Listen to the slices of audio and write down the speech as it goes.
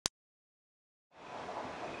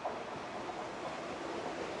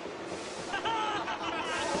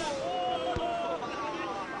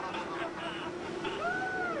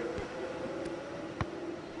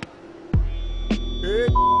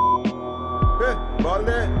बोल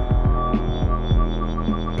दे।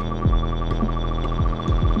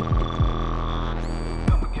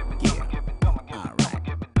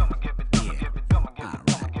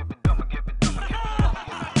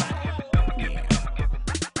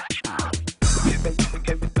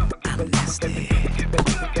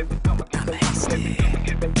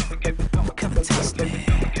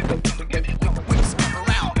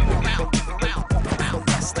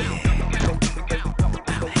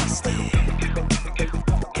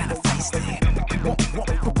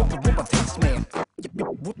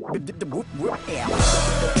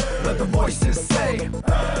 Let the voices say,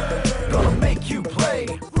 gonna make you play,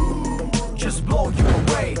 just blow you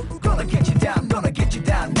away, gonna get you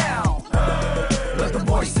down now. Let the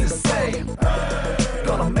voices say,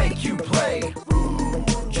 gonna make you play,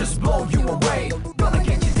 just blow you away, gonna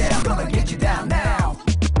get you down now.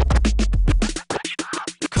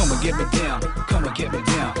 Come and get me down, come and get me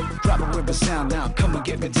down. Drop it with the sound now, come and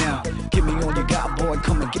get me down. Give me all you got, boy,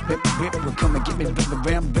 come and get me, come and get me,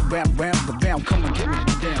 ram, come and get me down,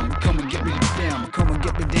 come and get me down, come and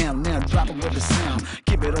get me down now. Drop it with the sound,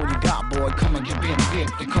 give it all you got, boy, come and get me,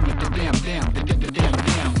 come and get down, down.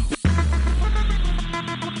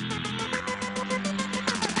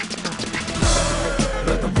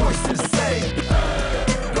 Let the voices say,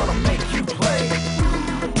 gonna make you play,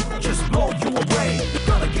 just blow you away,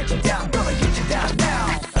 gonna get you down now.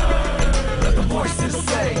 Let the voices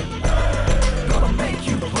say, gonna make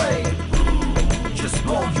you play, just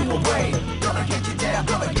blow you away, gonna get you down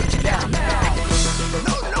now.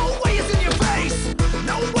 No way is in your face,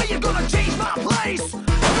 no way you're gonna change my place.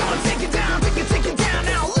 I'm gonna take you down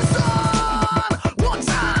now. Listen, one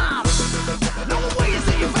time. No way is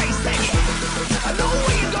in your face, take it. No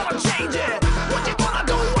way you're gonna change it. What you gonna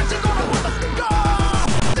do? What you gonna go?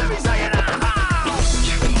 Let me say it now.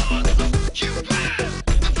 You bad,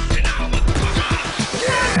 and I'm a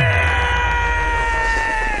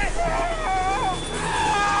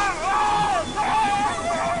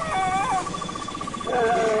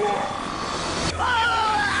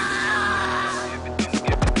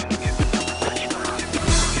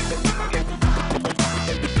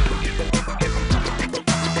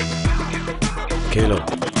Kilo,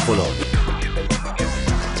 full on.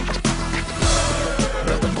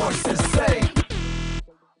 Let the voices